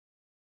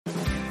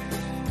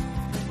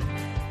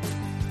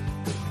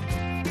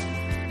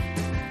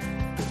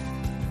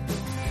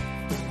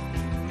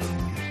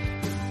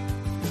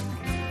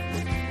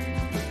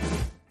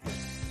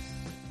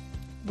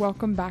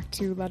Welcome back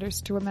to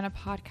Letters to Women, a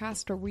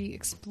podcast where we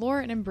explore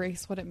and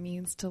embrace what it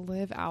means to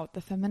live out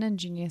the feminine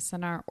genius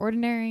in our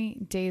ordinary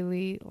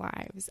daily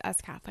lives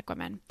as Catholic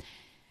women.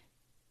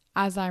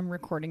 As I'm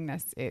recording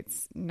this,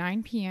 it's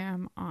 9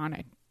 p.m. on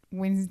a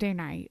Wednesday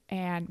night,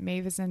 and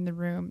Maeve is in the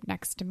room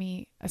next to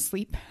me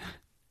asleep,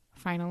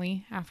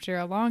 finally, after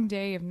a long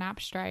day of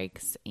nap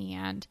strikes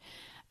and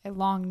a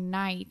long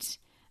night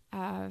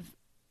of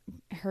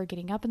her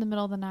getting up in the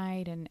middle of the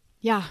night. And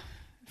yeah,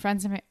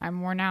 friends,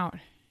 I'm worn out.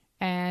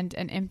 And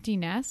an empty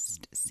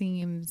nest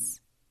seems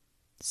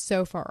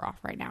so far off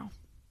right now.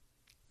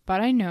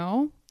 But I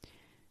know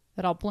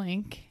that I'll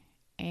blink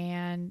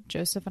and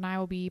Joseph and I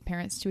will be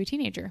parents to a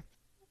teenager.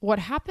 What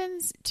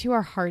happens to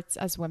our hearts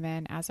as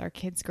women as our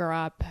kids grow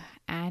up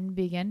and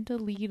begin to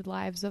lead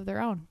lives of their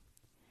own?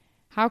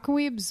 How can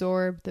we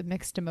absorb the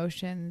mixed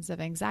emotions of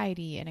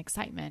anxiety and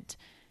excitement,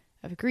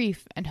 of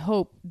grief and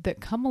hope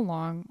that come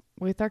along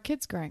with our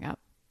kids growing up?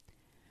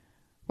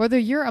 Whether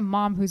you're a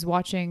mom who's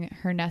watching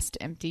her nest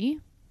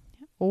empty,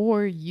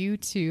 or you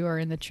too are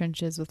in the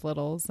trenches with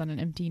littles and an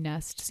empty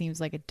nest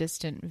seems like a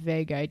distant,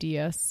 vague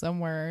idea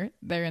somewhere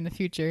there in the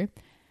future,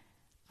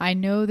 I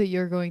know that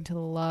you're going to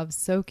love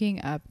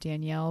soaking up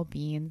Danielle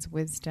Bean's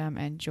wisdom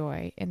and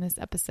joy in this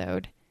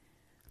episode.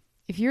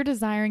 If you're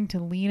desiring to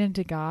lean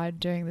into God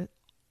during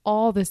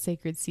all the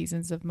sacred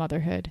seasons of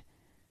motherhood,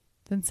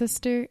 then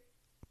sister,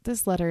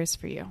 this letter is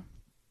for you.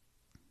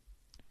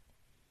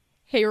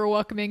 Hey, we're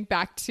welcoming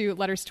back to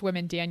Letters to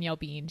Women, Danielle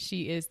Bean.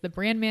 She is the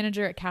brand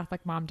manager at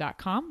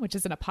CatholicMom.com, which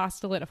is an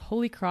apostolate of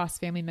Holy Cross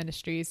Family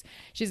Ministries.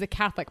 She's a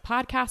Catholic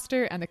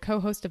podcaster and the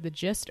co-host of The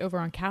Gist over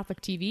on Catholic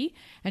TV.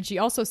 And she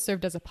also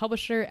served as a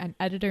publisher and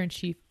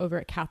editor-in-chief over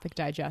at Catholic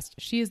Digest.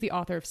 She is the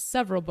author of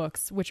several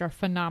books, which are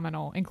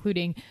phenomenal,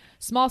 including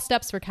Small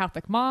Steps for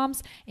Catholic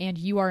Moms and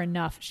You Are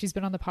Enough. She's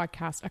been on the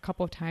podcast a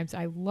couple of times.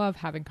 I love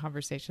having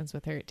conversations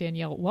with her.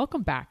 Danielle,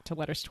 welcome back to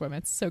Letters to Women.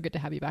 It's so good to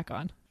have you back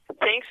on.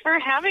 Thanks for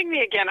having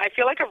me again. I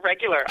feel like a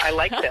regular. I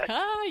like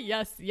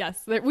this.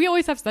 Yes. We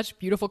always have such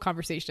beautiful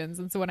conversations.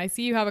 And so when I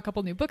see you have a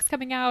couple new books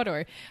coming out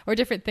or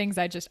different things,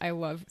 I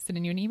love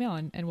sending you an email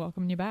and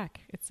welcoming you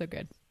back. It's so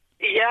good.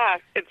 Yeah,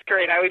 it's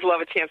great. I always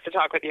love a chance to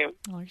talk with you.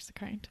 Oh, you're so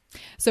kind.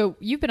 So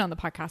you've been on the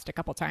podcast a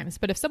couple times,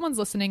 but if someone's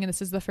listening and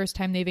this is the first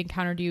time they've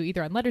encountered you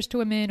either on Letters to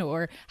Women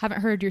or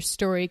haven't heard your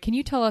story, can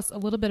you tell us a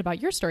little bit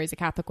about your story as a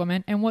Catholic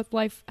woman and what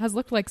life has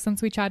looked like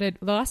since we chatted?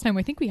 The last time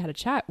I think we had a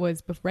chat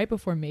was right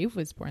before Maeve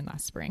was born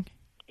last spring.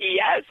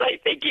 Yes, I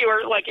think you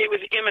were like, it was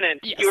imminent.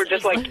 Yes, you were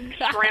just like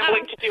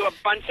scrambling to do a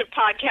bunch of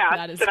podcasts.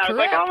 That is and I was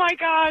correct. like, oh my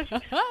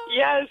gosh.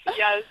 Yes.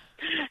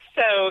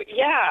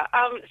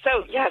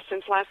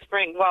 Since last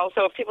spring. Well,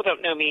 so if people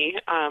don't know me,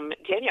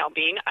 Danielle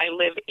Bean, I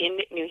live in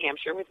New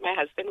Hampshire with my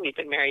husband. We've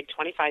been married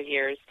 25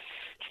 years.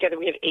 Together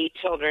we have 8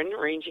 children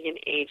ranging in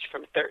age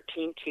from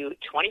 13 to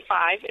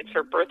 25. It's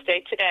her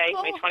birthday today,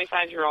 my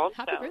 25-year-old.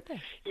 Happy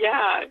birthday.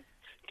 Yeah.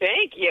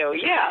 Thank you.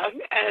 Yeah.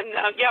 And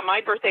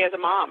my birthday as a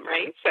mom,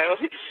 right?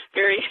 So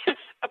very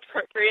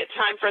appropriate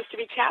time for us to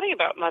be chatting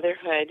about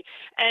motherhood.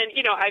 And,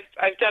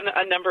 I've done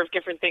a number of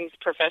different things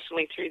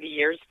professionally through the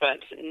years, but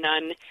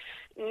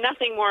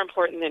nothing more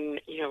important than,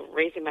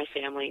 raising my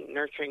family,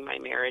 nurturing my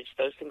marriage.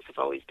 Those things have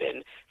always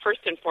been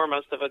first and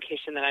foremost the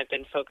vocation that I've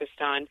been focused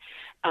on.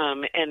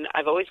 And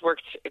I've always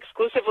worked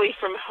exclusively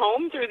from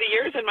home through the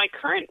years, and my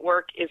current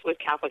work is with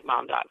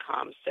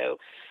CatholicMom.com. So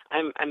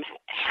I'm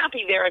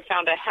happy there. I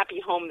found a happy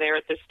home there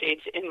at this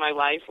stage in my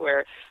life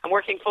where I'm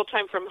working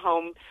full-time from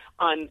home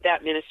on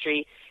that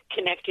ministry,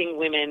 connecting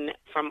women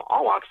from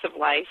all walks of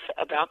life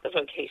about the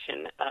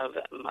vocation of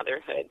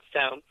motherhood.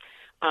 So,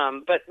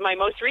 but my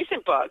most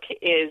recent book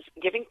is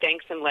Giving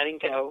Thanks and Letting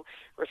Go,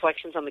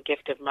 Reflections on the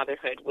Gift of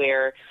Motherhood,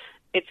 where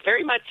it's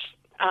very much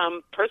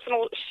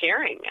personal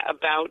sharing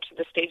about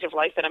the stage of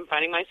life that I'm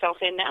finding myself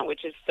in now,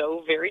 which is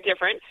so very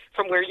different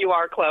from where you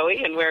are,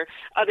 Chloe, and where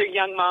other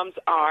young moms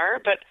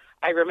are. But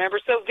I remember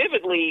so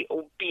vividly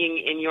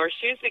being in your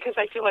shoes because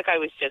I feel like I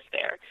was just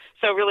there.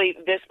 So really,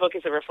 this book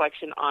is a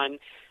reflection on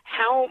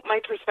how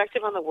my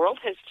perspective on the world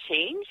has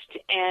changed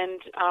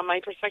and my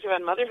perspective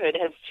on motherhood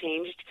has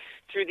changed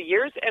through the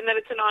years, and that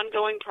it's an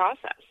ongoing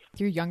process.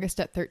 Your youngest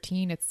at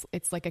 13,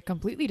 it's like a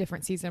completely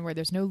different season where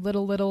there's no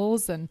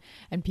littles and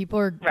people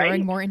are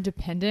growing more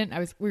independent.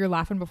 We were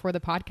laughing before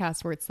the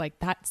podcast where it's like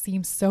that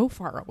seems so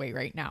far away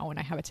right now when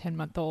I have a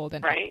 10-month-old,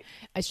 and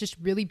it's just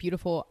really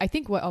beautiful. I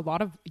think what a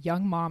lot of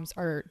young moms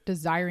are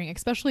desiring,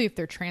 especially if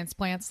they're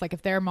transplants, like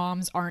if their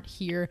moms aren't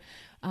here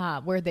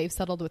where they've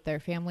settled with their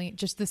family,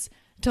 just this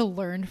to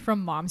learn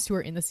from moms who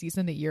are in the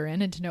season that you're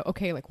in and to know,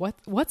 okay, like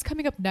what's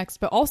coming up next,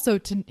 but also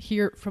to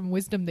hear from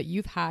wisdom that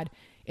you've had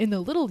in the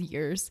little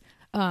years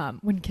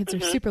when kids are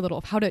super little,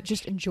 of how to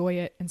just enjoy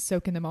it and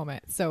soak in the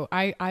moment. So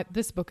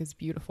this book is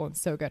beautiful and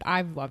so good.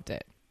 I've loved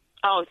it.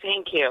 Oh,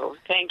 thank you.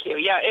 Thank you.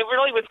 Yeah, it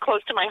really was close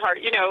to my heart.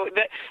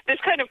 This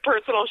kind of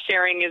personal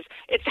sharing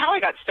it's how I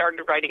got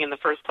started writing in the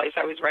first place.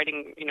 I was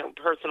writing,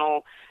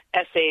 personal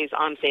essays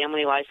on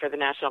family life for the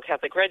National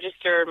Catholic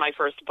Register. My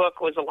first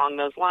book was along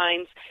those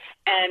lines.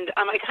 And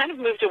I kind of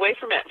moved away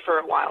from it for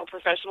a while.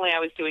 Professionally, I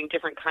was doing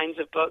different kinds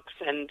of books.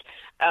 And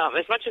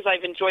as much as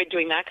I've enjoyed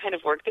doing that kind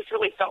of work, this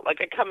really felt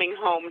like a coming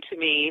home to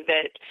me,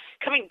 that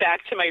coming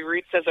back to my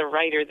roots as a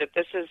writer, that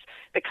this is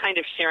the kind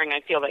of sharing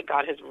I feel that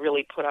God has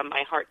really put on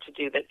my heart to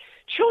do that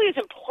truly is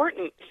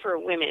important for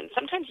women.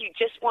 Sometimes you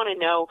just want to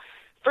know,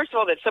 first of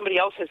all, that somebody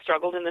else has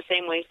struggled in the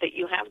same ways that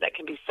you have. That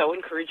can be so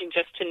encouraging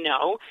just to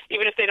know,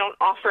 even if they don't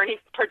offer any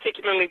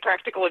particularly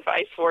practical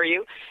advice for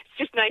you. It's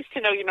just nice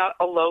to know you're not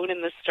alone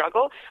in the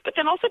struggle. But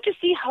then also to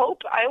see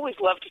hope. I always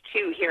loved,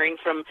 too, hearing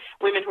from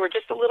women who are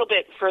just a little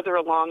bit further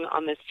along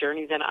on this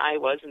journey than I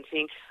was, and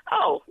seeing,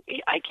 oh,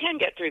 I can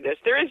get through this.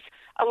 There is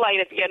a light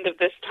at the end of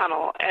this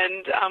tunnel,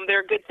 and there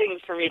are good things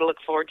for me to look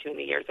forward to in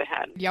the years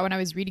ahead. Yeah, when I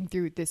was reading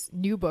through this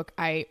new book,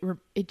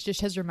 it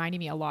just has reminded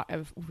me a lot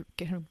of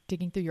kind of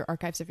digging through your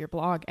archives of your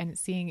blog and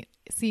seeing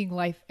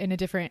life in a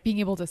different, being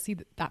able to see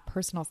that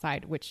personal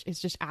side, which is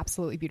just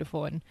absolutely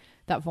beautiful, and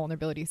that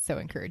vulnerability is so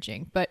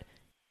encouraging. But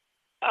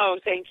oh,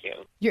 thank you.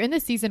 You're in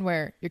this season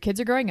where your kids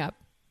are growing up,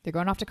 they're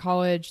going off to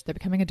college, they're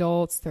becoming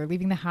adults, they're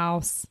leaving the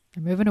house,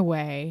 they're moving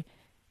away,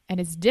 and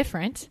it's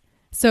different.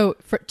 So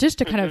just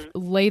to kind of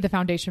lay the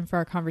foundation for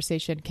our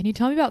conversation, can you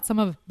tell me about some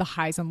of the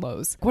highs and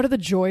lows? What are the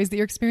joys that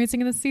you're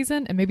experiencing in this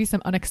season, and maybe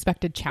some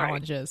unexpected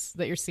challenges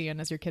that you're seeing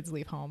as your kids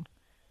leave home?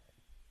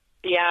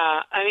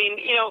 Yeah, I mean,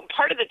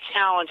 part of the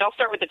challenge, I'll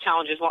start with the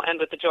challenges, we'll end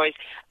with the joys.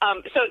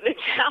 So the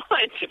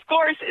challenge, of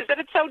course, is that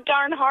it's so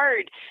darn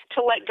hard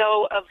to let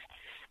go of.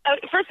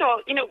 First of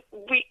all,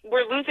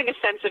 we're losing a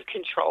sense of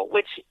control,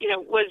 which,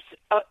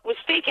 was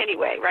fake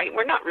anyway, right?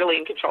 We're not really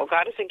in control.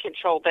 God is in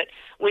control. But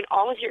when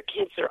all of your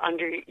kids are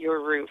under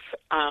your roof,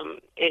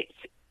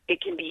 it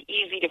can be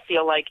easy to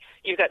feel like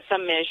you've got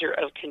some measure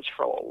of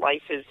control.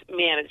 Life is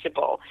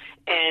manageable,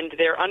 and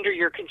they're under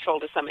your control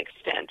to some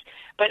extent.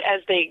 But as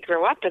they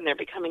grow up and they're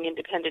becoming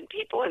independent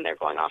people and they're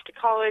going off to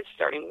college,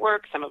 starting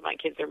work, some of my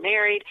kids are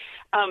married,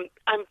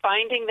 I'm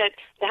finding that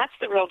that's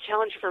the real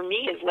challenge for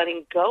me, is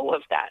letting go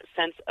of that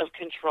sense of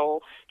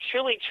control,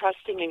 truly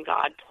trusting in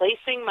God,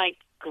 placing my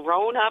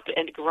grown-up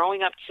and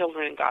growing-up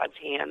children in God's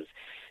hands.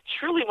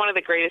 Truly one of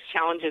the greatest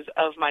challenges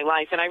of my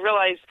life. And I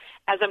realize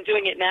as I'm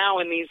doing it now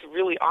in these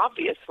really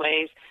obvious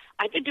ways,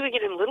 I've been doing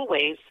it in little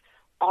ways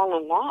all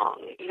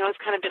along. It's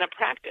kind of been a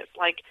practice,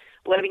 like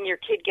letting your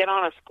kid get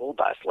on a school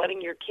bus,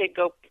 letting your kid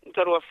go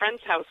to a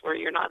friend's house where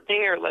you're not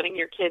there, letting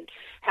your kid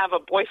have a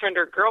boyfriend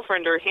or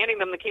girlfriend, or handing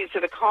them the keys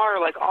to the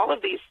car. Like, all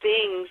of these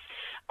things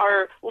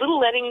are little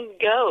letting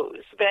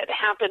goes that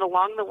happen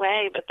along the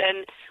way. But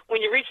then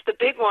when you reach the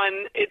big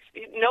one, it's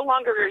no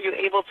longer are you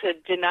able to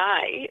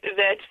deny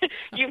that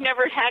you've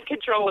never had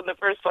control in the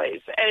first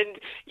place. And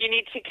you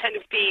need to kind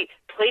of be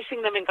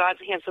placing them in God's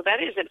hands. So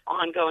that is an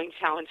ongoing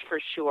challenge for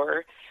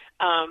sure.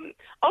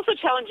 Also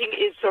challenging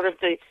is sort of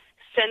the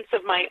sense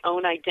of my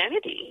own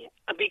identity,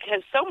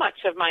 because so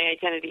much of my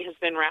identity has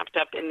been wrapped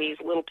up in these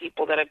little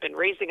people that I've been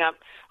raising up,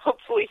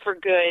 hopefully for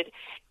good.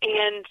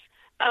 And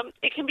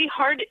it can be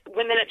hard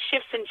when then it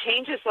shifts and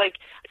changes. Like,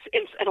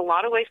 in a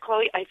lot of ways,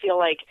 Chloe, I feel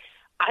like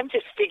I'm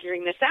just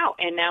figuring this out,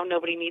 and now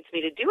nobody needs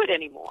me to do it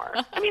anymore.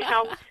 I mean,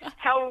 how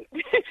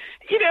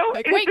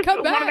like, wait,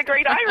 come back. One of the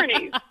great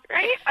ironies,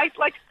 right?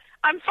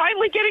 I'm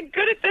finally getting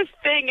good at this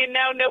thing, and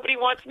now nobody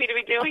wants me to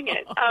be doing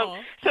it.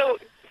 So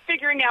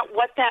figuring out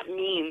what that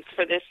means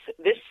for this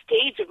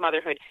stage of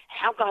motherhood,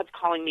 how God's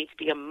calling me to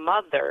be a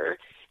mother,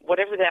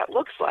 whatever that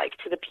looks like,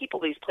 to the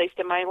people He's placed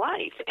in my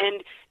life.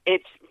 And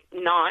it's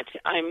not,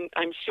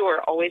 I'm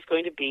sure, always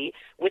going to be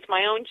with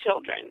my own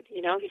children.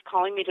 He's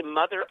calling me to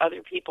mother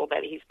other people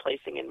that He's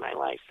placing in my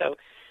life. So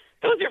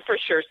those are for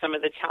sure some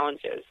of the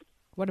challenges.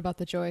 What about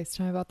the joys?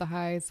 Tell me about the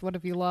highs. What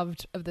have you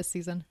loved of this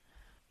season?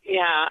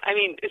 Yeah, I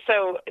mean,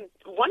 so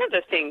one of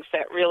the things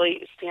that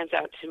really stands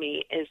out to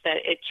me is that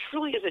it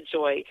truly is a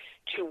joy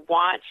to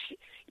watch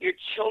your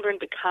children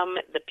become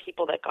the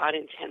people that God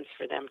intends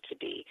for them to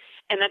be.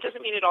 And that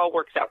doesn't mean it all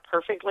works out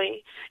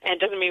perfectly, and it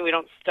doesn't mean we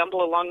don't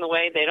stumble along the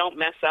way. They don't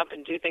mess up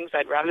and do things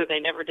I'd rather they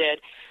never did.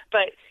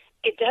 But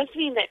it does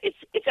mean that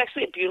it's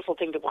actually a beautiful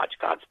thing to watch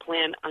God's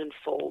plan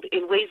unfold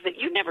in ways that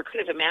you never could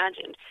have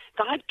imagined.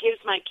 God gives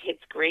my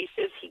kids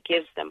graces. He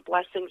gives them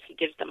blessings. He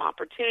gives them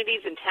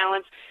opportunities and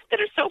talents that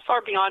are so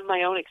far beyond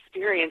my own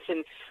experience.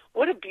 And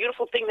what a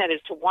beautiful thing that is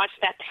to watch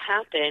that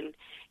happen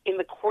in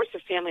the course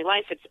of family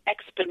life. It's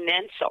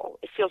exponential.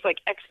 It feels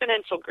like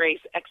exponential grace,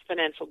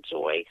 exponential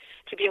joy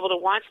to be able to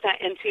watch that.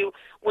 And to,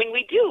 when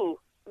we do,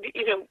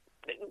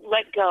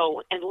 let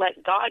go and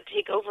let God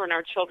take over in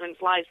our children's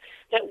lives,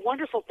 that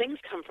wonderful things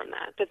come from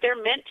that they're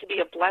meant to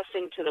be a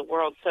blessing to the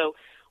world. So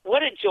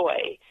what a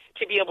joy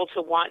to be able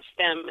to watch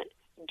them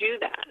do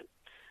that.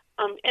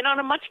 And on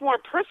a much more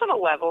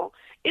personal level,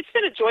 it's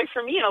been a joy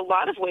for me in a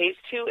lot of ways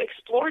to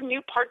explore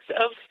new parts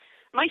of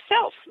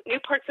myself, new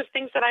parts of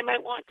things that I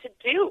might want to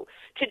do,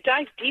 to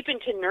dive deep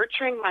into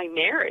nurturing my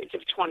marriage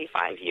of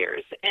 25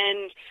 years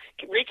and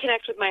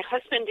reconnect with my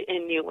husband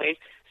in new ways.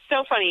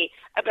 so funny.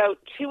 About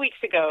 2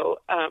 weeks ago,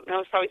 no, it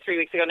was probably 3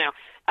 weeks ago now,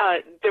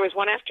 there was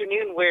one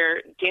afternoon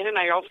where Dan and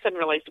I all of a sudden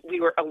realized we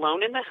were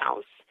alone in the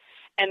house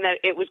and that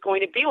it was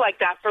going to be like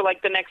that for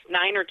like the next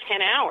 9 or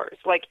 10 hours,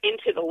 like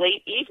into the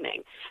late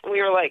evening. And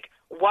we were like,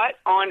 what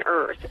on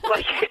earth?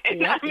 Like,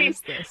 and I mean,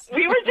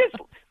 we were just,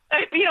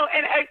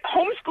 and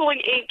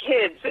homeschooling 8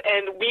 kids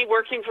and me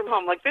working from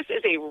home, like this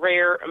is a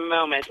rare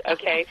moment,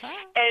 okay?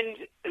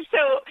 And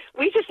so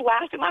we just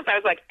laughed and laughed. I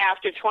was like,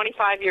 after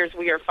 25 years,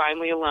 we are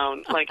finally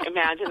alone. Like,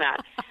 imagine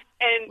that.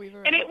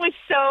 And it was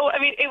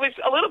it was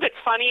a little bit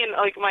funny, and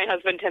like my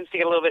husband tends to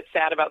get a little bit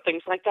sad about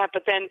things like that,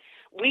 but then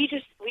we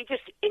just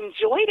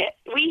enjoyed it.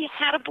 We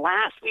had a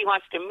blast. We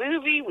watched a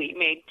movie, we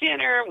made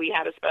dinner, we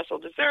had a special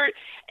dessert,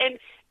 and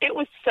it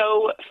was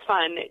so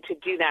fun to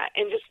do that.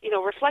 And just,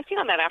 reflecting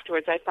on that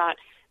afterwards, I thought,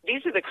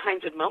 these are the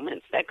kinds of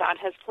moments that God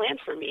has planned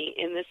for me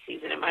in this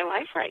season in my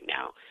life right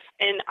now.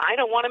 And I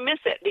don't want to miss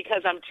it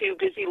because I'm too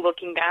busy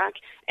looking back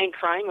and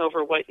crying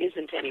over what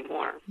isn't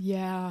anymore.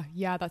 Yeah,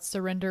 that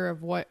surrender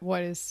of what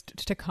is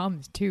to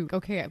come too.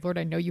 Okay, Lord,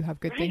 I know you have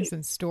good things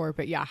in store,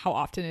 but yeah, how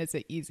often is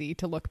it easy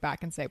to look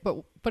back and say,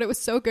 but it was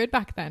so good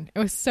back then. It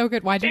was so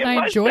good. Why didn't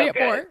I enjoy it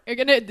more?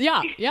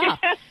 Yeah.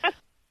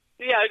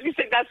 Yeah, you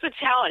think that's the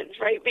challenge,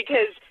 right?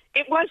 Because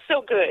it was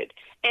so good.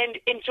 And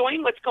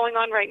enjoying what's going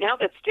on right now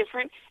that's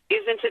different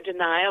isn't a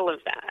denial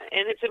of that.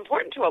 And it's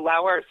important to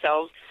allow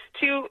ourselves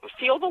to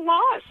feel the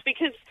loss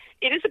because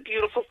it is a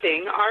beautiful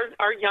thing.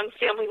 Our young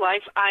family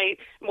life, I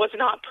was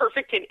not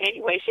perfect in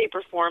any way, shape,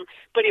 or form,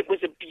 but it was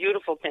a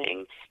beautiful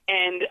thing.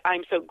 And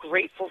I'm so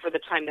grateful for the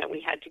time that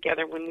we had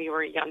together when we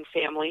were a young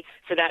family,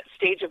 for that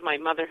stage of my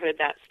motherhood,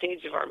 that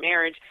stage of our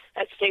marriage,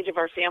 that stage of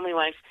our family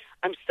life.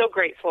 I'm so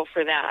grateful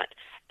for that.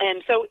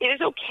 And so it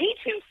is okay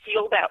to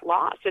feel that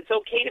loss. It's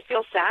okay to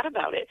feel sad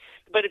about it.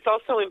 But it's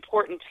also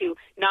important to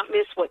not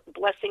miss what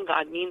blessing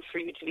God means for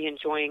you to be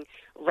enjoying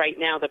right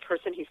now, the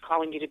person he's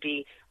calling you to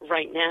be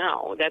right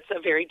now. That's a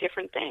very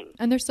different thing.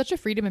 And there's such a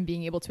freedom in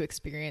being able to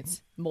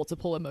experience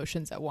multiple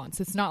emotions at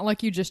once. It's not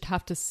like you just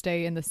have to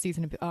stay in the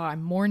season of,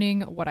 I'm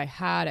mourning what I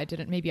had. I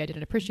didn't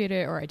appreciate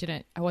it, or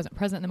I wasn't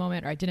present in the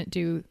moment, or I didn't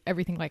do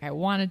everything like I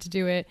wanted to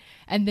do it.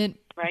 And then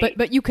Right.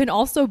 But you can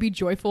also be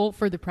joyful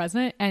for the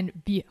present and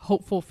be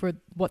hopeful for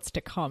what's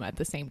to come at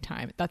the same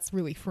time. That's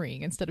really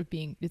freeing instead of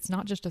it's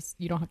not just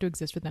you don't have to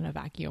exist within a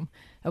vacuum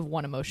of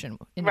one emotion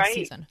in the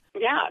season.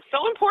 Yeah,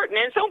 so important.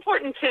 And it's so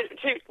important to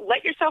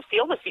let yourself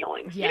feel the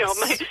feelings. Yes.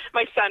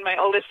 My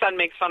oldest son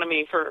makes fun of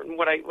me for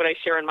what I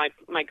share in my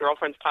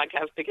girlfriend's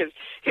podcast, because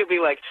he'll be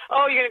like,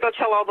 oh, you're going to go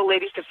tell all the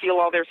ladies to feel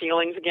all their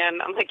feelings again?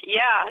 I'm like,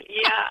 yeah.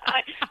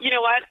 You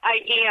know what?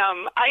 I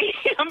am.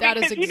 That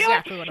because, is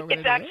exactly what I'm going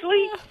to do.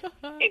 Actually,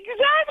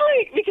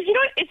 exactly. Because,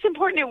 it's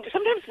important.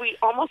 Sometimes we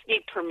almost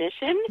need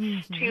permission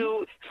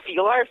to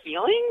feel our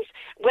feelings,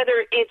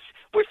 whether it's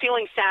we're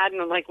feeling sad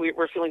and like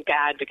we're feeling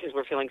bad because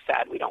we're feeling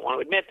sad. We don't want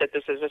to admit that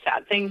this is a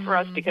sad thing for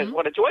us, because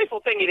what a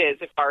joyful thing it is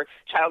if our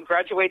child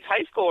graduates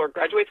high school or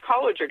graduates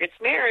college or gets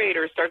married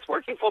or starts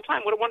working full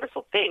time. What a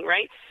wonderful thing,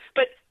 right?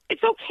 But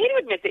it's okay to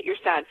admit that you're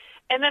sad.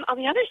 And then on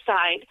the other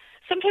side,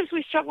 sometimes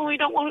we struggle and we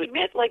don't want to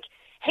admit, like,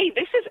 hey,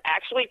 this is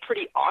actually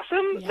pretty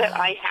awesome that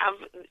I have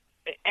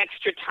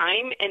extra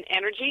time and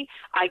energy.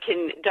 I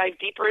can dive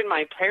deeper in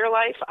my prayer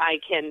life. I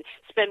can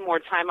spend more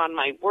time on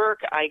my work.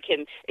 I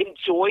can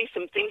enjoy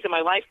some things in my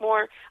life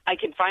more. I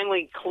can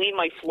finally clean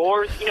my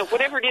floors.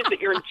 Whatever it is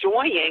that you're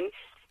enjoying,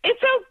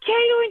 it's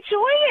okay to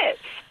enjoy it.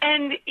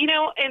 And,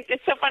 and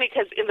it's so funny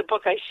because in the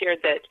book I shared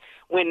that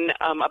when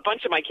a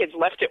bunch of my kids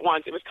left at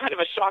once, it was kind of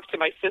a shock to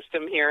my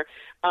system here.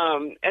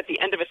 At the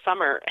end of a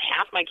summer,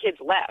 half my kids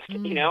left,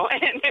 and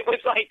it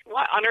was like,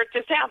 what on earth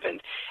just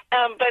happened?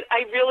 But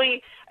I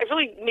really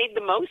made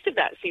the most of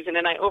that season,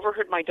 and I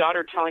overheard my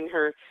daughter telling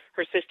her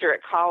sister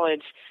at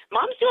college,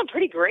 Mom's doing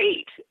pretty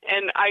great.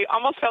 And I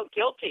almost felt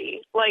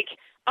guilty, like,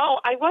 oh,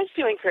 I was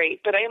doing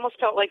great, but I almost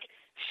felt like,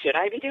 should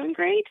I be doing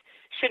great?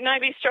 Shouldn't I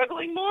be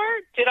struggling more?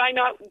 Do I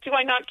not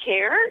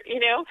care?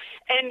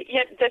 And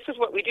yet this is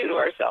what we do to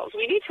ourselves.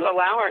 We need to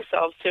allow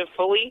ourselves to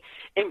fully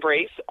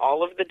embrace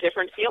all of the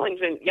different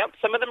feelings. And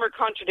some of them are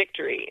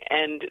contradictory,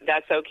 and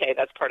that's okay.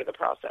 That's part of the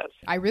process.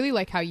 I really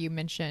like how you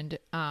mentioned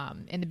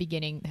in the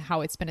beginning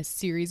how it's been a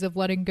series of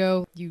letting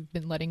go. You've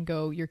been letting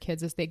go your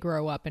kids as they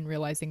grow up and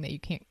realizing that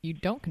you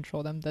don't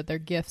control them, that they're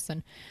gifts,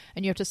 and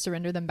you have to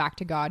surrender them back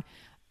to God.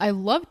 I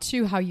love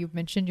too how you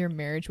mentioned your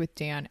marriage with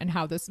Dan and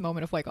how this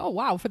moment of like, oh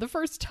wow, for the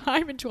first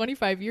time in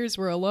 25 years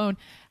we're alone.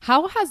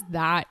 How has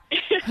that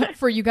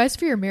for you guys,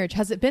 for your marriage,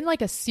 has it been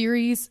like a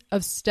series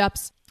of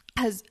steps?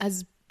 Has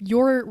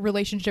your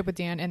relationship with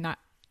Dan and that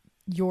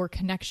your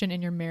connection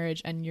in your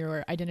marriage and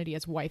your identity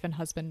as wife and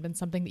husband been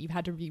something that you've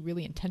had to be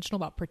really intentional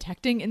about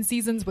protecting in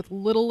seasons with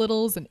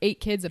littles and 8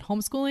 kids and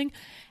homeschooling?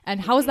 And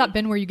how has that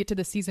been where you get to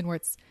the season where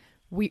it's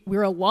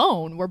we're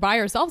alone, we're by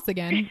ourselves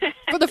again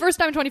for the first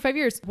time in 25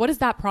 years? What does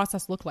that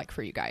process look like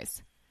for you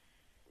guys?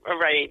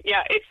 Right.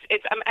 Yeah.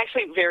 It's. I'm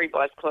actually very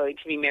blessed, Chloe,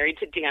 to be married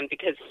to Dan,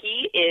 because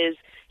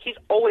he's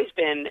always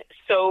been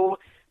so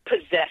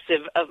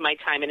possessive of my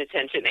time and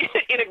attention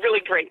in a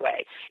really great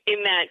way,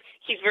 in that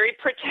he's very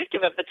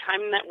protective of the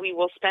time that we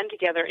will spend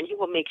together, and he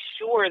will make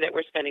sure that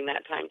we're spending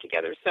that time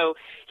together. So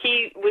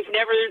he was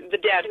never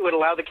the dad who would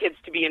allow the kids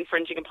to be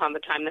infringing upon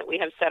the time that we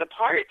have set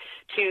apart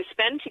to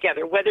spend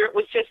together, whether it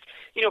was just,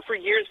 for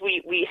years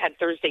we had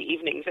Thursday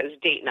evenings as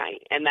date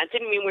night, and that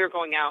didn't mean we were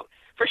going out.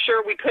 For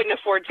sure, we couldn't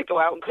afford to go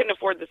out and couldn't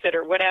afford the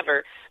sitter,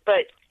 whatever,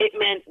 but it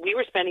meant we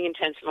were spending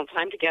intentional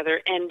time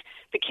together, and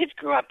the kids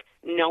grew up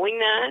knowing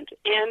that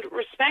and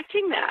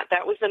respecting that.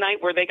 That was the night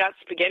where they got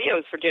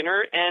SpaghettiOs for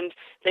dinner, and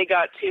they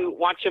got to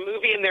watch a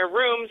movie in their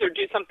rooms or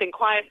do something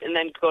quiet and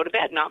then go to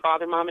bed, not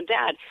bother mom and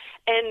dad.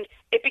 And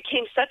it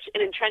became such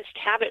an entrenched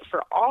habit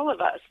for all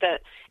of us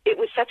that it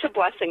was such a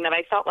blessing that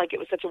I felt like it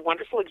was such a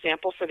wonderful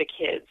example for the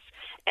kids.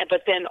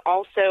 But then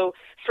also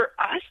for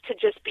us to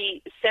just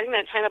be setting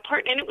that time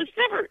apart. And it was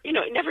never,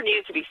 it never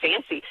needed to be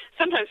fancy.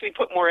 Sometimes we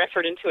put more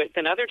effort into it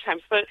than other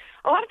times, but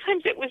a lot of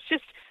times it was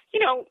just,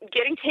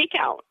 getting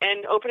takeout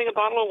and opening a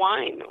bottle of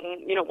wine,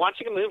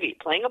 watching a movie,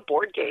 playing a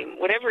board game,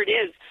 whatever it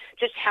is,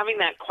 just having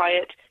that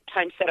quiet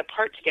time set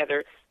apart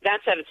together.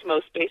 That's at its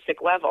most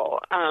basic level.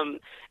 And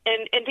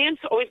Dan's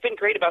always been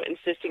great about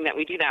insisting that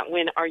we do that.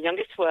 When our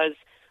youngest was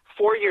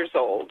 4 years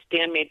old,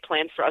 Dan made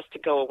plans for us to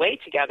go away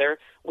together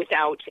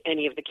without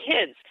any of the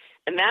kids.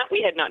 And that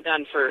we had not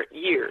done for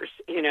years,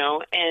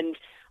 and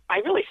I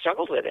really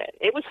struggled with it.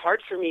 It was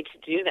hard for me to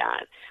do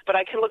that. But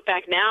I can look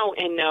back now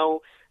and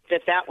know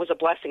that was a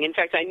blessing. In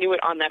fact, I knew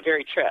it on that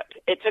very trip.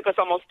 It took us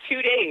almost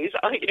 2 days.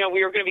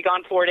 We were going to be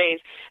gone 4 days.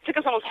 It took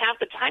us almost half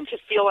the time to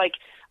feel like,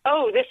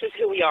 oh, this is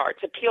who we are,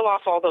 to peel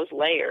off all those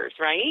layers,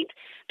 right?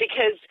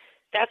 Because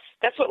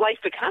that's what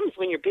life becomes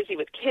when you're busy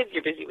with kids,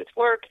 you're busy with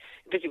work,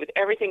 you're busy with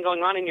everything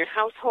going on in your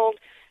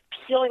household.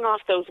 Peeling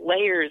off those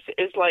layers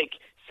is like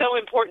so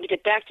important to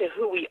get back to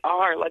who we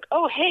are. Like,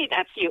 oh, hey,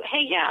 that's you.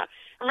 Hey, yeah.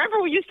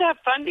 Remember we used to have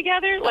fun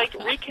together? Like,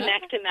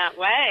 reconnect in that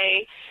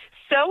way.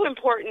 So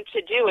important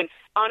to do. And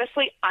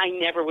honestly, I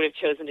never would have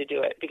chosen to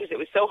do it because it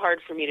was so hard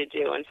for me to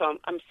do. And so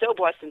I'm so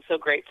blessed and so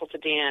grateful to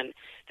Dan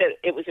that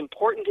it was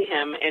important to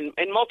him, and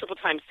multiple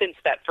times since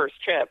that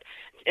first trip,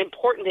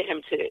 important to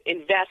him to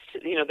invest,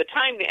 the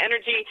time, the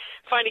energy,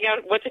 finding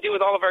out what to do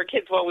with all of our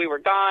kids while we were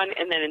gone,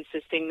 and then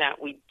insisting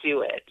that we do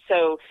it.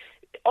 So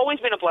always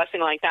been a blessing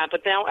like that,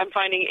 but now I'm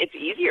finding it's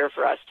easier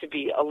for us to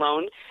be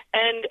alone,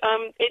 and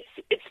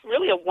it's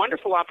really a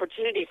wonderful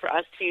opportunity for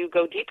us to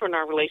go deeper in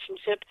our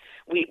relationship.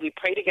 We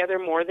pray together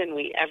more than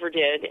we ever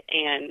did,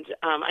 and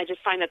I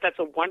just find that that's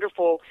a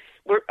wonderful.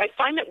 I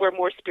find that we're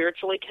more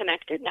spiritually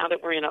connected now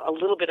that we're in a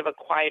little bit of a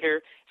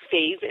quieter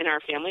phase in our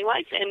family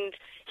life, and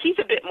he's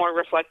a bit more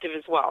reflective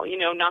as well,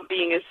 not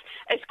being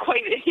as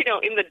quite,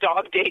 in the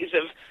dog days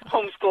of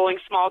homeschooling,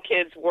 small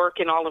kids, work,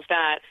 and all of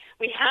that.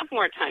 We have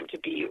more time to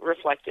be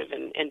reflective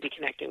and be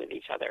connecting with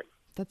each other.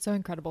 That's so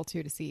incredible,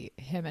 too, to see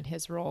him and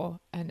his role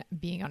and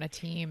being on a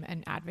team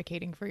and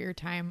advocating for your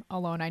time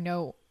alone. I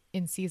know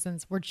in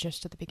seasons, we're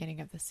just at the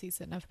beginning of this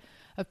season of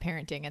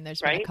parenting, and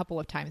there's been a couple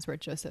of times where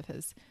Joseph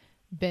has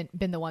been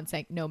the one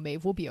saying, no,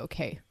 Maeve will be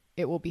okay.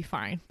 It will be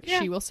fine.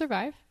 Yeah. She will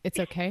survive. It's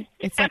okay.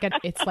 It's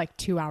like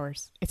 2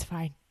 hours. It's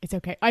fine. It's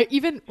okay. I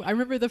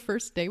remember the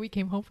first day we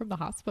came home from the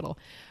hospital,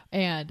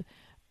 and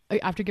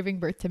after giving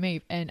birth to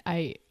Maeve, and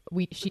I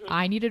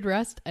needed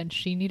rest and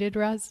she needed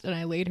rest, and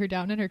I laid her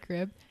down in her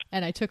crib,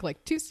 and I took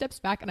like 2 steps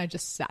back and I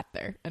just sat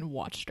there and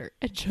watched her.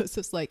 And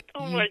Joseph's like,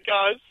 oh my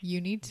gosh,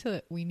 we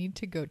need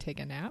to go take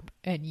a nap,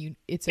 and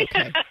it's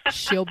okay.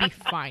 She'll be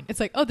fine. It's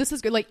like, oh, this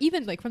is good. Like,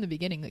 even like from the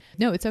beginning, like,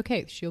 no, it's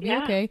okay. She'll be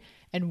okay.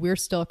 And we're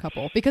still a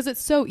couple, because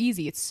it's so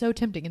easy. It's so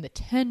tempting in the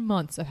 10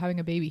 months of having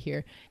a baby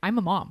here. I'm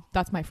a mom.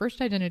 That's my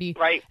first identity.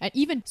 Right. And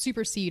even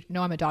supersede,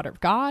 no, I'm a daughter of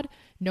God.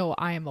 No,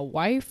 I am a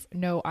wife.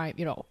 No,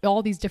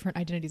 all these different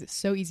identities. It's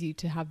so easy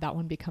to have that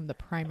one become the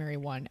primary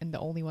one and the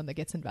only one that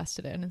gets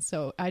invested in. And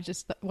so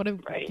what a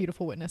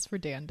beautiful witness for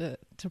Dan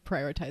to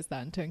prioritize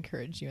that and to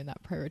encourage you in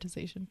that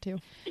prioritization too.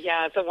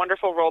 Yeah, it's a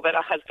wonderful role that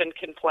a husband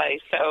can play.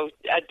 So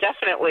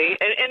definitely.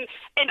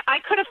 And I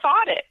could have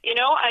thought it,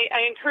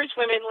 I encourage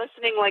women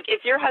listening, like,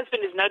 if your husband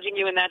is nudging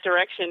you in that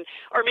direction,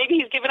 or maybe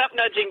he's given up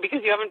nudging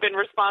because you haven't been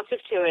responsive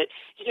to it,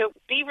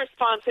 be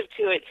responsive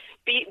to it.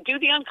 Do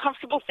the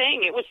uncomfortable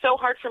thing. It was so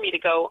hard for me to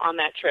go on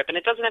that trip, and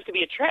it doesn't have to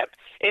be a trip.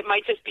 It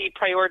might just be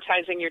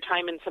prioritizing your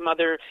time in some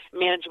other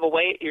manageable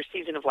way at your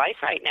season of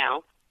life right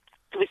now.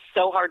 It was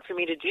so hard for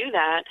me to do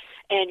that,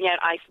 and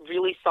yet I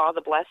really saw the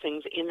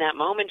blessings in that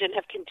moment and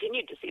have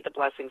continued to see the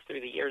blessings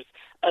through the years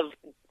of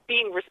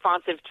being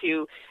responsive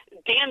to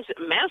Dan's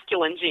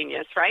masculine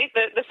genius, right?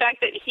 The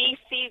fact that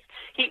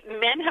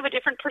men have a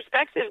different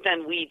perspective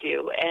than we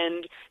do,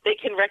 and they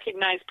can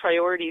recognize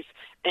priorities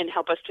and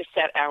help us to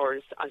set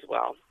ours as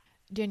well.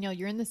 Danielle,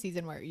 you're in the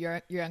season where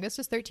your youngest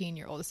is 13,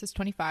 your oldest is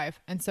 25,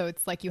 and so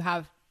it's like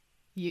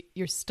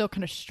you're still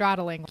kind of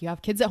straddling. You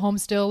have kids at home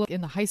still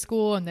in the high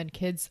school, and then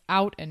kids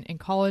out and in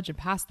college and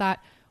past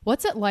that.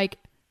 What's it like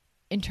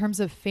in terms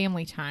of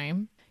family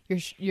time?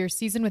 Your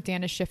season with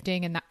Dan is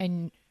shifting,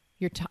 and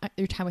your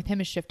time with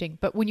him is shifting.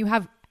 But when you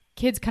have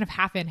kids kind of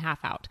half in, half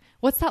out.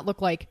 What's that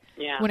look like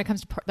Yeah. when it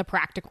comes to the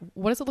practical?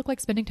 What does it look like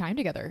spending time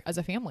together as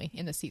a family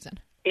in this season?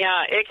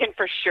 Yeah, it can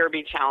for sure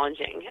be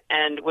challenging.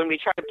 And when we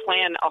try to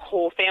plan a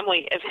whole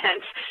family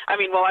event, I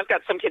mean, well, I've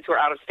got some kids who are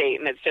out of state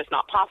and it's just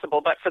not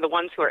possible. But for the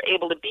ones who are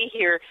able to be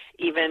here,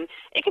 even,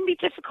 it can be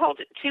difficult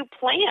to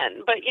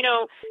plan. But, you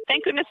know,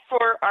 thank goodness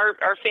for our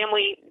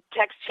family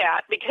text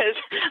chat, because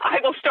I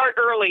will start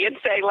early and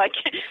say, like,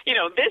 you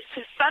know, this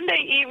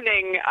Sunday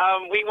evening,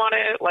 we want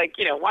to, like,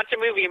 you know, watch a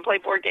movie and play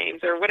board games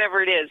or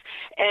whatever it is,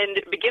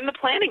 and begin the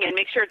planning and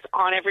make sure it's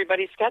on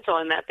everybody's schedule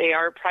and that they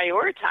are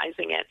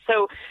prioritizing it.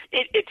 So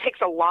it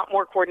takes a lot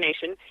more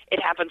coordination.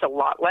 It happens a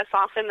lot less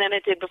often than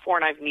it did before,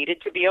 and I've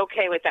needed to be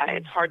okay with that.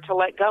 It's hard to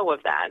let go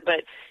of that,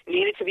 but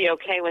needed to be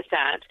okay with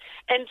that.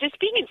 And just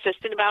being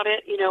insistent about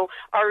it, you know,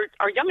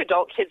 our young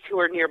adult kids who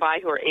are nearby,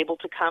 who are able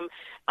to come,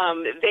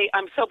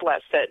 I'm so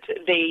blessed that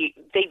they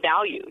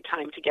value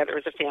time together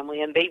as a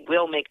family, and they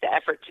will make the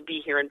effort to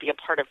be here and be a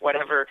part of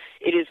whatever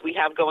it is we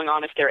have going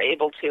on if they're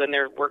able to and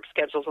their work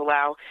schedules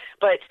allow.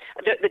 But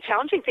the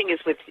challenging thing is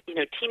with, you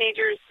know,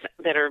 teenagers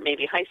that are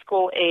maybe high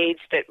school age,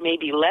 that may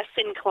be less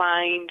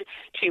inclined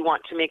to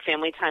want to make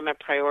family time a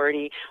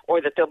priority,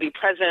 or that they'll be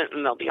present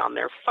and they'll be on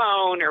their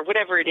phone or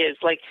whatever it is.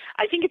 Like,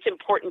 I think it's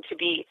important to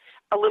be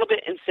a little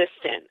bit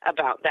insistent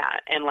about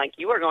that. And like,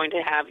 you are going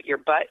to have your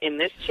butt in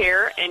this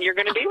chair and you're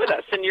going to be with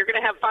us and you're going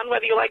to have fun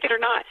whether you like it or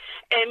not.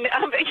 And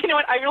you know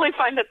what? I really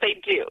find that they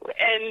do.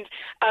 And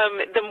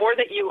the more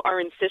that you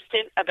are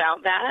insistent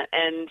about that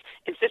and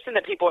insistent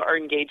that people are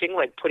engaging,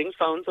 like putting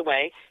phones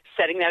away,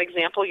 setting that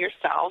example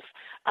yourself,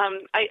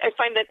 I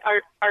find that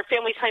our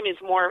family time is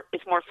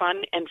more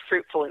fun and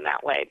fruitful in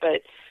that way.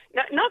 But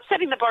not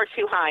setting the bar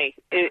too high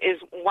is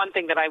one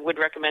thing that I would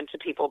recommend to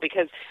people,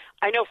 because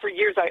I know for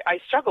years I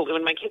struggled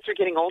when my kids were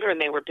getting older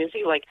and they were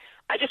busy. Like,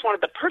 I just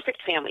wanted the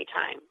perfect family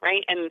time,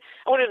 right? And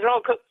I wanted it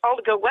all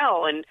to go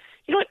well. And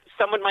you know what?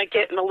 Someone might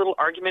get in a little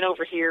argument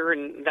over here,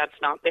 and that's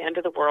not the end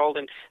of the world.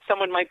 And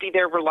someone might be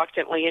there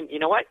reluctantly, and you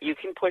know what? You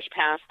can push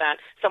past that.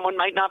 Someone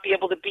might not be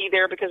able to be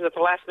there because at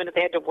the last minute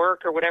they had to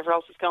work or whatever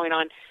else is going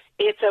on.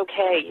 It's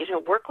okay. You know,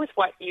 work with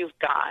what you've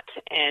got,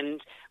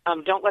 and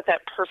don't let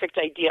that perfect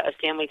idea of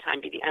family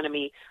time be the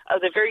enemy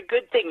of the very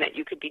good thing that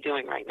you could be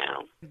doing right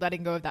now.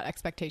 Letting go of that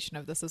expectation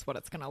of this is what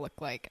it's going to look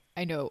like.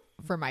 I know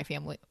for my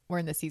family, we're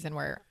in the season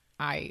where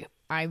I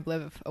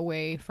live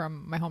away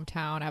from my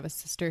hometown. I have a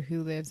sister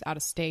who lives out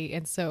of state.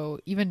 And so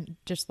even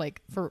just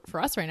like for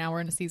us right now,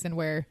 we're in a season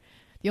where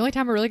the only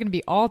time we're really going to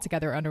be all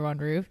together under one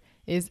roof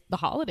is the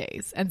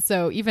holidays. And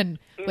so even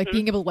like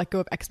being able to let go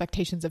of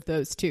expectations of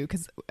those too,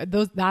 because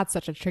that's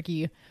such a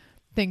tricky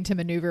thing to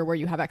maneuver, where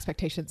you have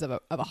expectations of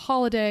a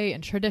holiday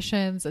and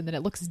traditions, and then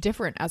it looks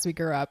different as we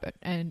grow up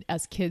and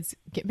as kids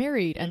get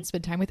married and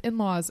spend time with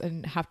in-laws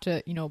and have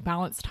to, you know,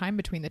 balance time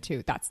between the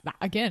two. That's that,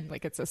 again,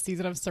 like, it's a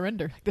season of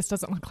surrender. Like, this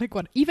doesn't look like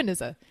what, even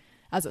as a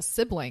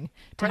sibling,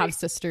 to have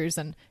sisters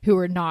and who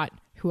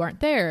aren't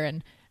there,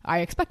 and I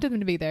expected them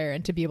to be there,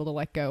 and to be able to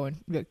let go and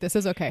look, this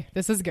is okay,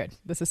 this is good,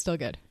 this is still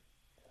good.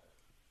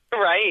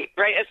 Right.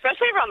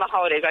 Especially around the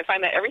holidays, I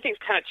find that everything's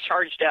kind of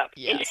charged up.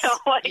 Yes. You know,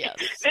 like,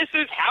 this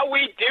is how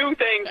we do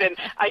things. And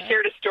I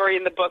shared a story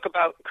in the book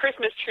about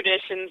Christmas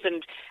traditions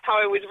and how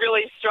I was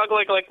really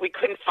struggling. Like, we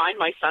couldn't find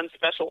my son's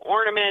special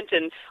ornament,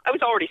 and I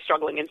was already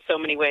struggling in so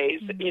many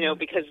ways, you know,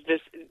 because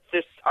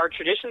our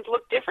traditions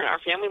look different,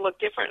 our family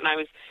looked different, and I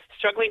was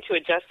struggling to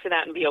adjust to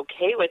that and be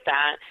okay with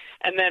that.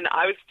 And then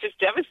I was just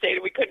devastated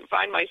we couldn't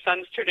find my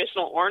son's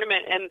traditional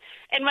ornament. And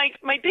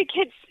my big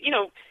kids, you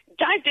know,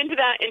 dived into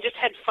that and just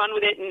had fun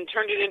with it and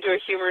turned it into a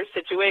humorous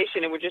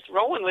situation, and we're just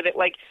rolling with it.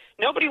 Like,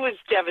 nobody was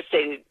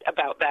devastated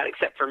about that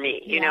except for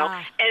me, you know?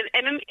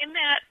 And in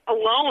that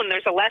alone,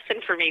 there's a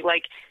lesson for me.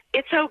 Like,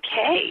 it's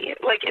okay.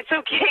 Like, it's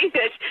okay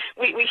that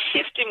we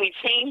shift and we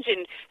change,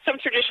 and some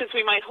traditions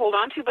we might hold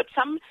on to, but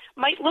some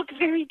might look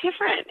very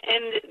different.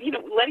 And, you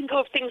know, letting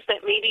go of things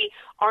that maybe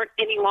aren't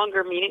any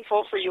longer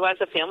meaningful for you as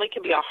a family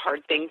can be a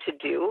hard thing to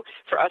do.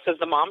 For us as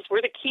the moms,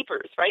 we're the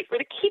keepers, right? We're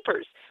the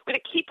keepers. We're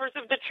the keepers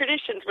of the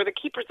traditions. We're the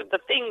keepers of the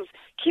things,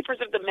 keepers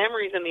of the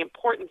memories and the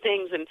important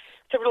things. And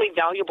it's a really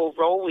valuable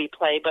role we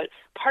play. But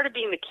part of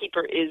being the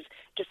keeper is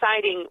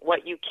deciding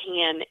what you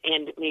can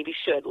and maybe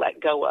should let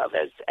go of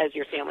as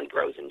your family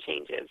grows and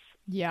changes.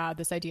 Yeah,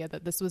 this idea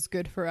that this was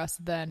good for us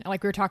then,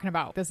 like we were talking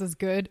about, this is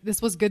good,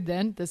 this was good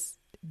then,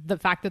 the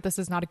fact that this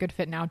is not a good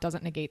fit now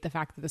doesn't negate the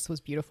fact that this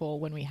was beautiful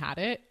when we had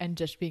it, and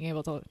just being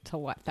able to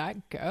let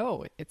that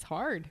go. It's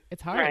hard.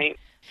 Right.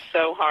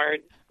 So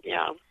hard.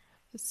 Yeah.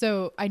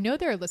 So I know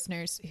there are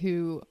listeners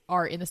who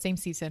are in the same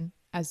season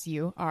as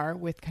you are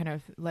with kind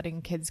of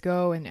letting kids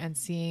go and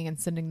seeing and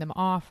sending them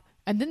off.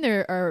 And then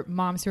there are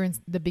moms who are in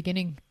the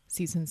beginning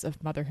seasons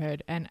of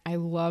motherhood. And I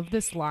love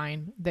this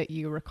line that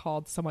you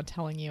recalled someone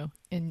telling you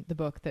in the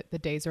book, that the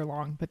days are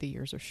long, but the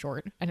years are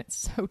short. And it's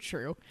so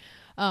true.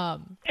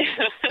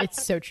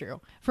 It's so true.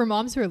 For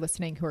moms who are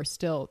listening, who are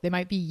still, they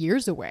might be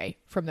years away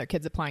from their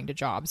kids applying to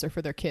jobs or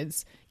for their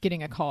kids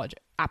getting a college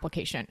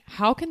application.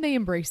 How can they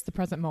embrace the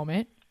present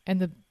moment and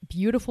the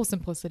beautiful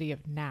simplicity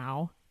of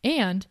now,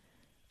 and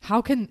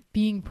how can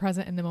being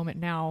present in the moment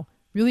now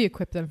really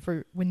equip them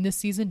for when this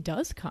season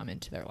does come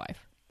into their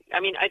life? I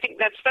mean, I think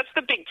that's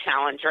the big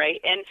challenge, right?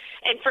 And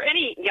for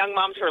any young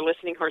moms who are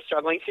listening who are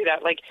struggling through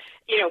that, like,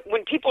 you know,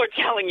 when people are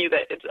telling you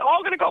that it's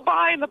all going to go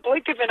by in the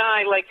blink of an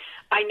eye, like,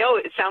 I know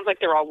it sounds like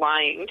they're all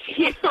lying to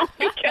you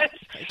because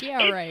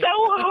it's so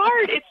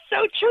hard. It's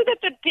so true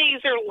that the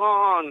days are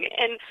long.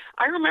 And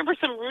I remember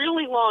some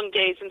really long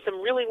days and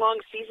some really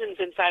long seasons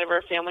inside of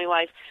our family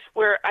life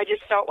where I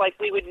just felt like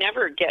we would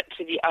never get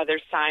to the other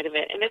side of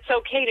it. And it's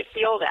okay to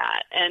feel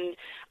that. And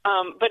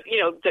but, you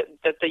know,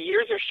 that the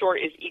years are short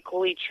is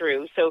equally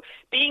true. So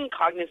being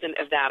cognizant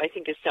of that, I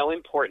think, is so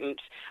important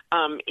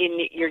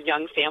in your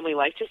young family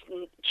life. Just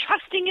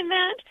trusting in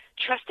that,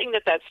 trusting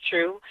that that's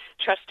true,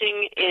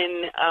 trusting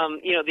in,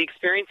 you know, the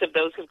experience of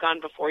those who've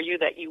gone before you,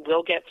 that you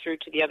will get through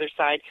to the other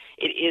side.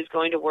 It is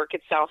going to work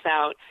itself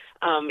out.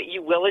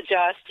 You will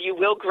adjust. You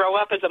will grow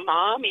up as a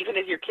mom, even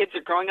as your kids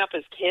are growing up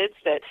as kids,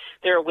 that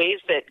there are ways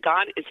that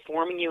God is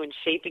forming you and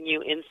shaping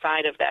you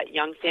inside of that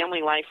young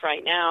family life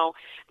right now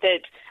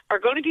that are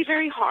going to be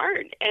very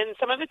hard. And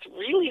some of it's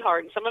really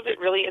hard, and some of it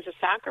really is a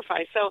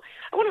sacrifice. So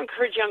I want to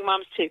encourage young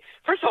moms to,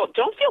 first of all,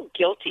 don't feel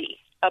guilty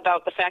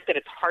about the fact that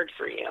it's hard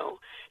for you.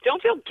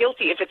 Don't feel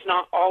guilty if it's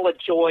not all a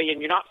joy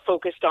and you're not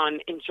focused on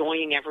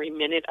enjoying every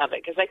minute of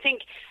it. Because I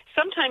think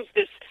sometimes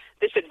this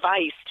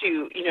advice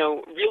to, you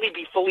know, really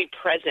be fully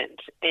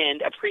present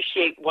and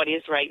appreciate what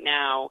is right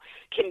now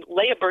can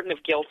lay a burden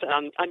of guilt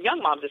on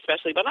young moms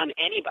especially, but on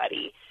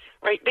anybody,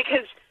 right?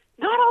 Because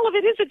not all of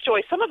it is a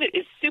joy. Some of it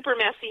is super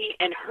messy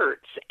and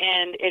hurts,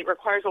 and it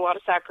requires a lot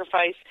of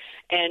sacrifice,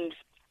 and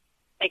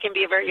it can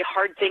be a very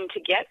hard thing to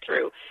get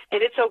through.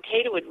 And it's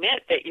okay to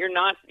admit that you're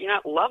not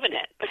loving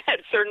it at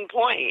a certain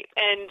point.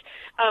 And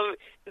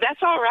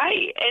that's all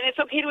right. And it's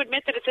okay to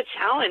admit that it's a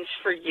challenge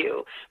for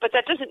you. But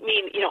that doesn't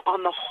mean, you know,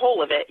 on the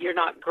whole of it, you're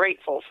not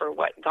grateful for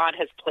what God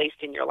has placed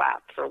in your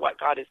lap, for what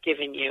God has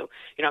given you.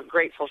 You're not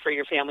grateful for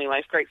your family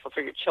life, grateful for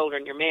your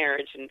children, your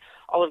marriage, and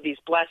all of these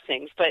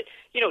blessings. But,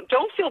 you know,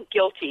 don't feel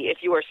guilty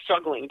if you are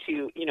struggling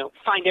to, you know,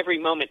 find every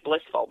moment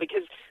blissful,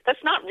 because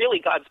that's not really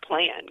God's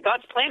plan.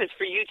 God's plan is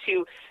for you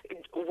to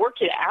work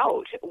it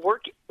out,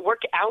 work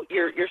out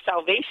your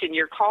salvation,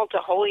 your call to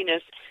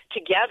holiness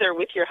together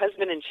with your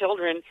husband and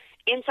children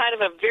inside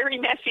of a very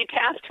messy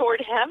path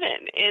toward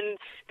heaven. And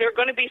there are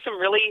going to be some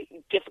really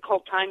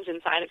difficult times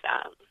inside of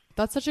that.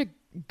 That's such a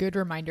good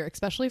reminder,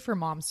 especially for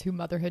moms who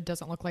motherhood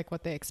doesn't look like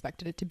what they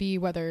expected it to be.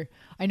 Whether,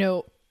 I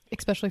know,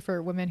 especially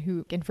for women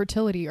who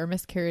infertility or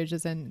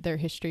miscarriages in their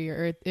history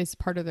or is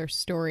part of their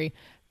story,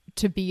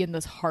 to be in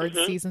those hard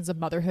seasons of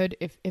motherhood,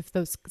 if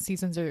those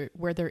seasons are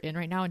where they're in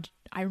right now. And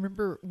I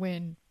remember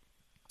when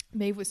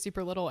Maeve was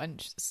super little and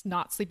just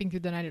not sleeping through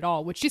the night at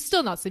all, which she's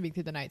still not sleeping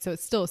through the night. So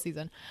it's still a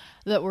season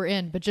that we're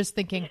in, but just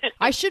thinking,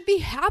 I should be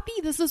happy.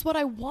 This is what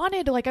I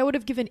wanted. Like, I would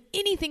have given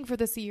anything for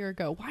this a year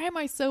ago. Why am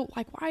I so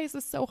why is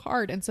this so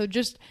hard? And so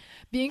just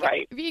being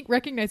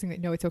recognizing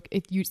that, no, it's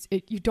okay.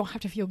 You don't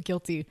have to feel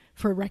guilty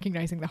for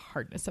recognizing the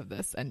hardness of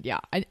this. And yeah.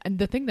 And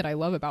the thing that I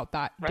love about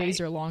that,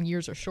 days are long,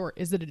 years are short,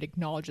 is that it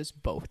acknowledges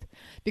both,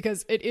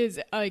 because it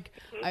is like,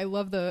 I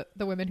love the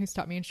women who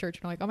stop me in church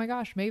and are like, oh my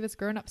gosh, Maeve has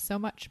grown up so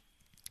much.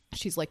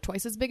 She's like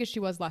twice as big as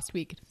she was last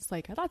week. It's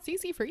like, that's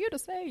easy for you to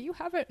say. You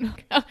haven't.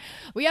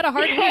 We had a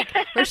hard week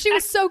where she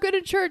was so good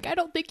in church. I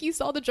don't think you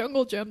saw the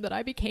jungle gym that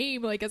I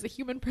became, like, as a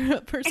human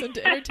person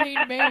to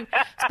entertain me.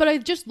 But I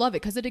just love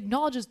it because it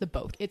acknowledges the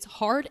both. It's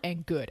hard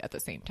and good at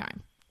the same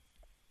time.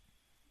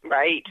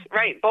 Right.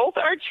 Both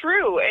are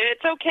true, and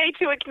it's okay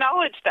to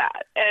acknowledge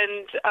that.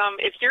 And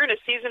if you're in a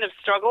season of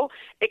struggle,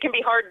 it can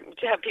be hard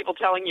to have people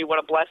telling you what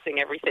a blessing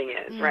everything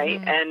is,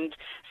 right? And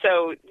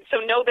so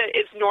know that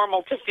it's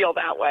normal to feel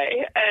that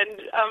way. And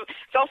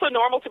it's also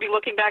normal to be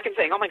looking back and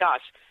saying, oh my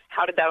gosh,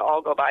 how did that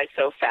all go by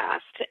so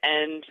fast?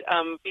 And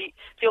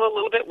feel a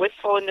little bit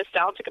wistful and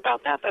nostalgic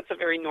about that. That's a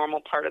very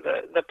normal part of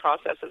the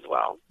process as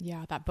well.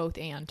 Yeah, that both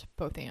and.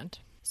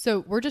 So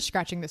we're just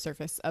scratching the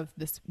surface of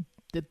this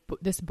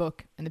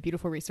book and the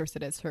beautiful resource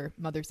it is for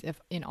mothers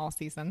in all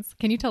seasons.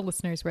 Can you tell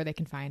listeners where they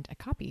can find a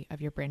copy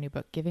of your brand new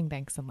book, Giving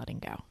Thanks and Letting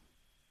Go?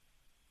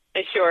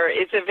 Sure.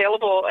 It's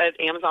available at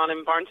Amazon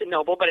and Barnes &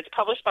 Noble, but it's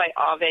published by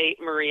Ave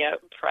Maria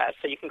Press.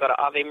 So you can go to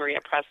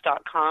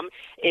avemariapress.com.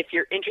 If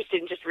you're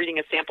interested in just reading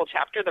a sample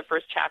chapter, the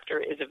first chapter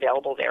is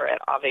available there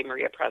at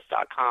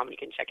avemariapress.com. You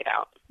can check it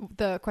out.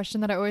 The question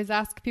that I always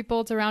ask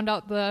people to round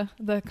out the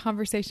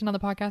conversation on the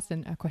podcast,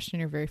 and a question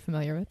you're very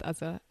familiar with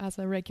as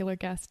a regular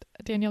guest,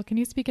 Danielle, can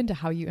you speak into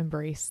how you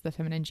embrace the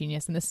feminine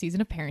genius in this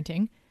season of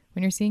parenting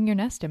when you're seeing your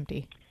nest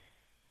empty?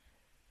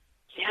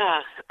 Yeah.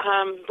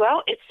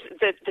 Well, it's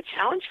the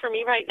challenge for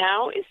me right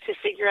now is to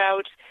figure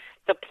out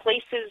the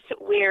places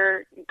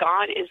where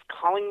God is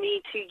calling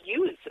me to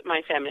use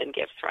my feminine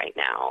gifts right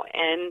now,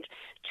 and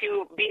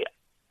to be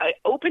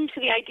open to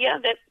the idea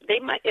that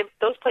if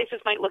those places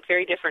might look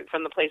very different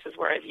from the places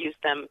where I've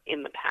used them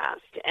in the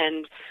past,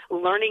 and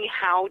learning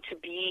how to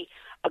be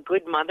a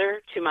good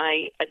mother to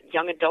my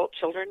young adult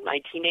children, my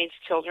teenage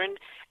children,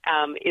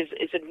 is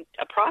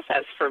a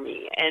process for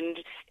me, and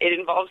it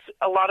involves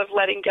a lot of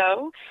letting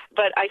go.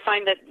 But I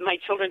find that my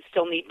children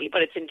still need me,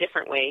 but it's in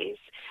different ways.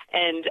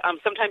 And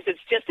sometimes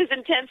it's just as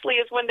intensely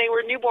as when they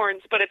were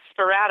newborns, but it's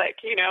sporadic.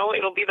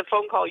 It'll be the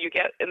phone call you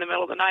get in the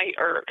middle of the night,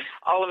 or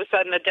all of a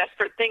sudden a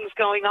desperate thing's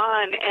going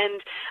on.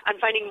 And I'm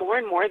finding more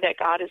and more that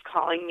God is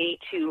calling me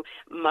to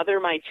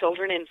mother my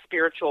children in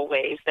spiritual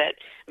ways that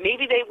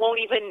maybe they won't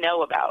even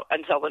know about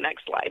until the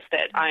next life,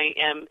 that I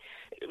am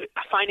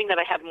finding that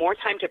I have more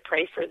time to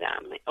pray for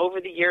them. Over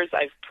the years,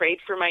 I've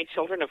prayed for my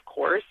children, of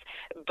course,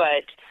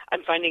 but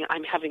I'm finding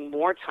I'm having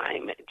more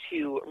time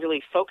to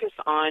really focus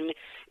on,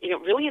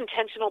 really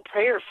intentional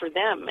prayer for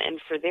them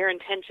and for their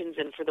intentions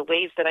and for the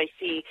ways that I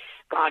see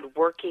God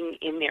working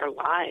in their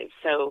lives.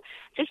 So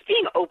just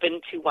being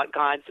open to what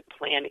God's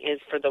plan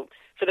is for the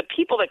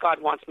people that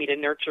God wants me to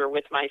nurture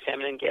with my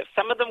feminine gifts.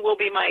 Some of them will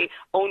be my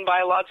own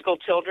biological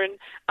children,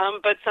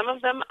 but some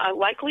of them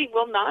likely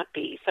will not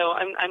be. So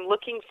I'm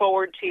looking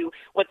forward to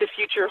what the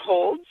future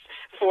holds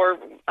for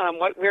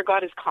where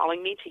God is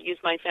calling me to use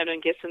my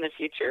feminine gifts in the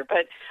future.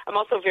 But I'm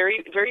also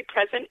very, very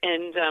present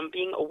and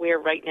being aware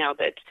right now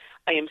that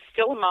I am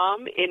still a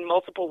mom in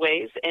multiple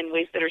ways and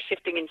ways that are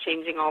shifting and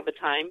changing all the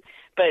time,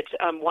 but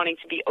wanting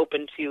to be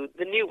open to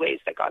the new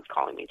ways that God's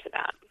calling me to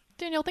that.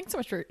 Danielle, thanks so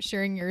much for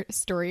sharing your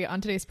story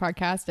on today's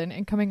podcast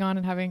and coming on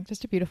and having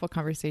just a beautiful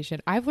conversation.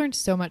 I've learned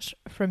so much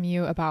from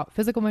you about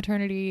physical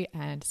maternity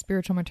and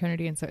spiritual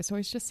maternity, and so it's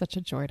always just such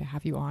a joy to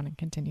have you on and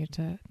continue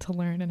to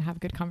learn and have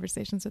good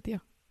conversations with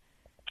you.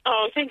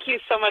 Oh, thank you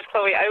so much,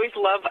 Chloe. I always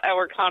love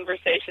our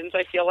conversations.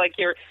 I feel like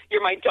you're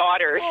my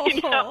daughter,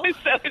 So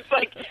it's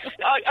like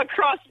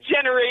across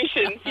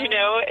generations,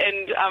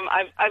 and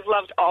I've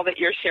loved all that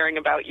you're sharing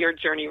about your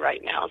journey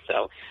right now.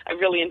 So I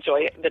really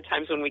enjoy the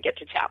times when we get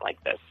to chat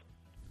like this.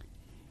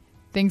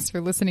 Thanks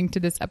for listening to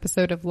this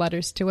episode of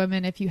Letters to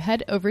Women. If you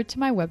head over to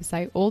my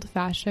website,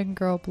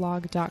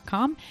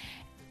 oldfashionedgirlblog.com,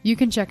 you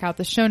can check out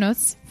the show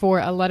notes for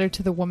A Letter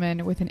to the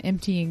Woman with an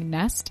Emptying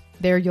Nest.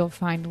 There you'll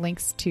find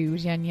links to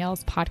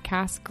Danielle's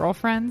podcast,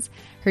 Girlfriends,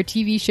 her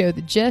TV show,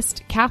 The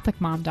Gist,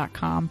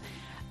 CatholicMom.com,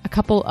 a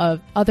couple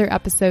of other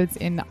episodes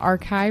in the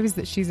archives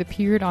that she's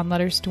appeared on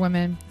Letters to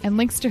Women, and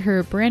links to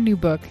her brand new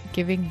book,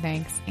 Giving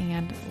Thanks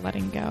and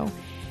Letting Go.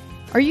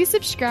 Are you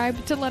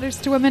subscribed to Letters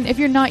to Women? If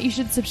you're not, you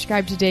should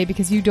subscribe today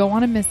because you don't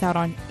want to miss out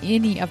on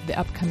any of the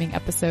upcoming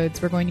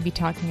episodes. We're going to be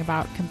talking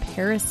about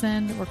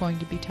comparison. We're going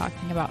to be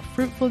talking about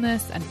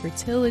fruitfulness and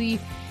fertility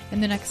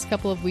in the next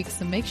couple of weeks.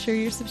 So make sure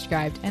you're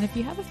subscribed. And if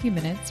you have a few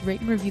minutes,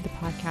 rate and review the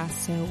podcast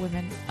so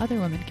other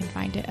women can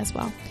find it as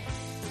well.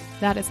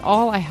 That is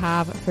all I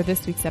have for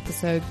this week's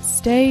episode.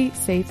 Stay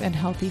safe and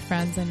healthy,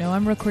 friends. I know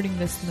I'm recording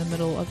this in the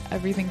middle of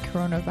everything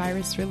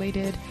coronavirus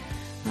related.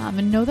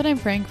 And know that I'm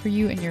praying for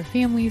you and your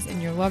families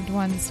and your loved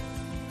ones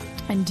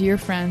and dear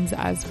friends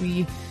as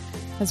we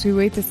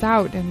wait this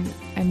out,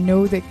 and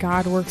know that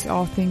God works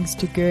all things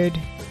to good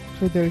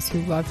for those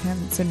who love him.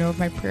 So know of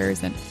my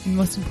prayers, and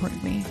most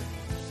importantly,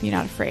 be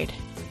not afraid.